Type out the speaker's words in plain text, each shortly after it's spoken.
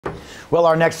Well,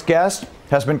 our next guest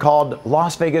has been called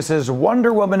Las Vegas's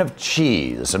Wonder Woman of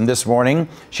Cheese. And this morning,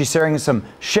 she's sharing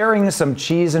some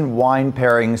cheese and wine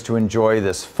pairings to enjoy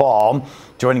this fall.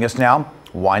 Joining us now,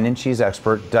 wine and cheese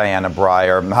expert Diana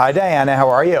Breyer. Hi, Diana. How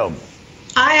are you?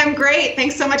 Hi, I'm great.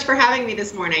 Thanks so much for having me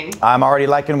this morning. I'm already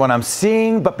liking what I'm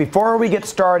seeing. But before we get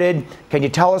started, can you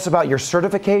tell us about your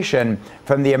certification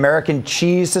from the American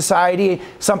Cheese Society,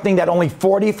 something that only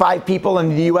 45 people in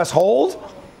the U.S. hold?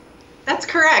 That's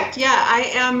correct. Yeah, I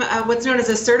am what's known as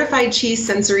a certified cheese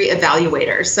sensory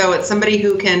evaluator. So it's somebody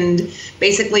who can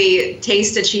basically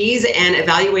taste a cheese and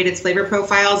evaluate its flavor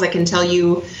profiles. I can tell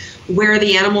you where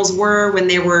the animals were when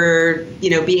they were,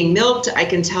 being milked. I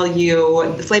can tell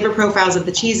you the flavor profiles of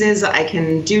the cheeses. I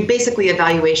can do basically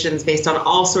evaluations based on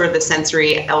all sort of the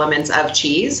sensory elements of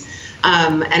cheese.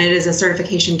 And it is a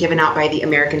certification given out by the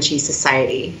American Cheese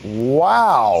Society.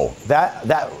 Wow.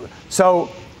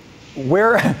 So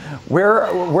where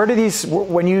do these,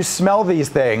 when you smell these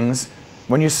things,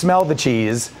 when you smell the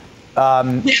cheese,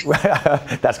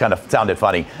 that's kind of sounded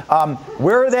funny.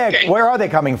 Where are they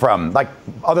coming from? Like,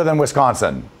 other than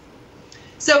Wisconsin?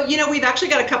 So, we've actually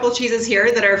got a couple of cheeses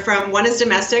here that are from, one is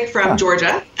domestic from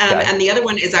Georgia, and the other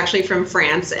one is actually from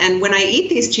France. And when I eat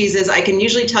these cheeses, I can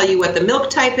usually tell you what the milk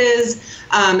type is,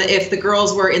 if the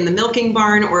girls were in the milking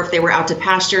barn or if they were out to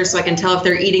pasture, so I can tell if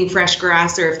they're eating fresh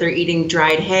grass or if they're eating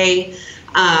dried hay.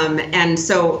 And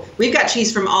so we've got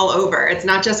cheese from all over. It's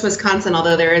not just Wisconsin,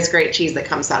 although there is great cheese that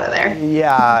comes out of there.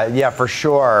 Yeah, for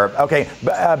sure. Okay,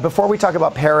 before we talk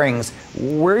about pairings,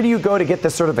 where do you go to get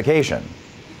this certification?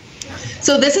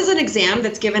 So this is an exam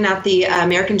that's given at the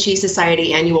American Cheese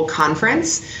Society annual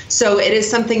conference. So it is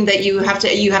something that you have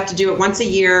to do it once a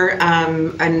year,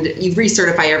 and you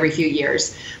recertify every few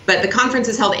years. But the conference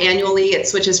is held annually. It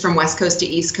switches from West Coast to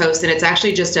East Coast, and it's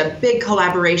actually just a big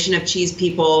collaboration of cheese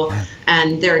people.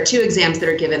 And there are two exams that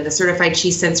are given: the Certified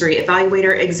Cheese Sensory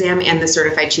Evaluator exam and the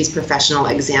Certified Cheese Professional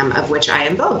exam, of which I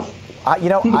am both.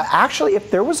 Actually,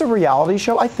 if there was a reality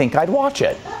show, I think I'd watch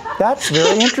it. That's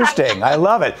very interesting. I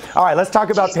love it. All right, let's talk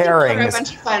about pairings. A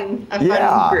bunch of fun,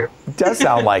 fun group. It does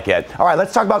sound like it. All right,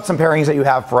 let's talk about some pairings that you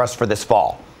have for us for this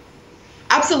fall.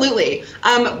 Absolutely.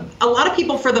 A lot of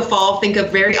people for the fall think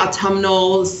of very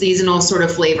autumnal, seasonal sort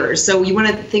of flavors. So you want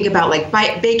to think about like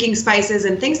baking spices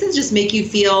and things that just make you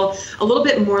feel a little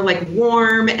bit more like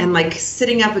warm and like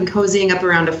sitting up and cozying up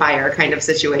around a fire kind of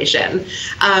situation.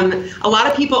 A lot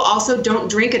of people also don't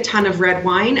drink a ton of red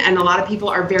wine, and a lot of people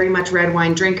are very much red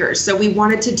wine drinkers. So we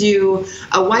wanted to do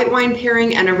a white wine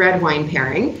pairing and a red wine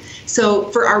pairing. So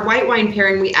for our white wine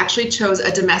pairing, we actually chose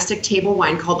a domestic table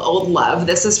wine called Old Love.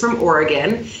 This is from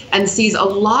Oregon and sees a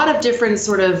lot of different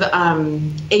sort of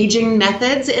aging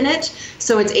methods in it.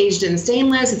 So it's aged in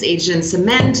stainless, it's aged in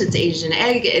cement, it's aged in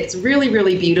egg. It's really,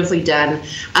 really beautifully done.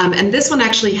 And this one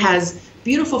actually has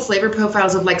beautiful flavor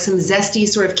profiles of like some zesty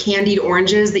sort of candied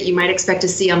oranges that you might expect to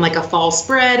see on like a fall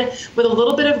spread, with a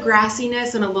little bit of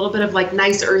grassiness and a little bit of like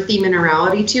nice earthy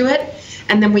minerality to it.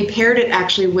 And then we paired it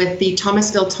actually with the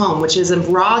Thomasville Tome, which is a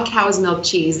raw cow's milk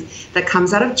cheese that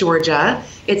comes out of Georgia.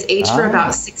 It's aged for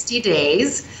about 60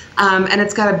 days. And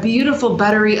it's got a beautiful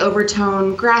buttery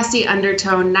overtone, grassy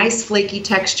undertone, nice flaky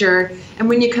texture. And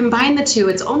when you combine the two,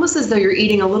 it's almost as though you're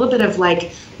eating a little bit of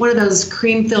like one of those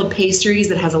cream-filled pastries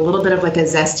that has a little bit of like a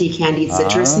zesty candied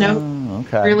citrus note.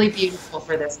 Okay. Really beautiful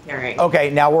for this pairing. Okay,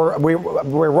 now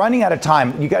we're running out of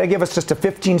time. You got to give us just a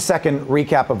 15-second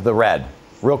recap of the red.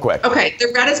 Real quick. Okay,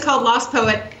 the red is called Lost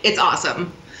Poet. It's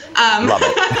awesome. Love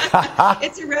it.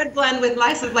 It's a red blend with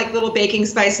lots of like little baking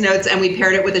spice notes, and we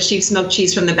paired it with a sheep's milk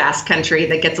cheese from the Basque Country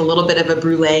that gets a little bit of a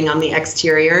bruleeing on the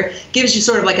exterior. Gives you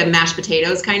sort of like a mashed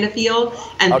potatoes kind of feel,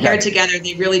 and paired together,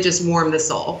 they really just warm the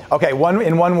soul. Okay,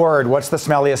 in one word, what's the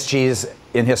smelliest cheese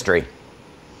in history?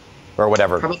 Or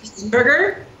whatever. Probably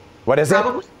Limburger. What is it?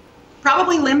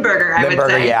 Probably Limburger, I would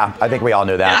say. Yeah, I think we all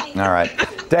knew that. Yeah. All right.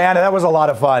 Diana, that was a lot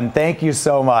of fun. Thank you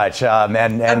so much.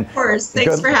 And of course.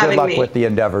 Thanks for having me. Good luck with the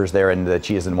endeavors there in the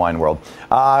cheese and wine world.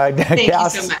 Thank you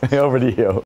so much. Over to you.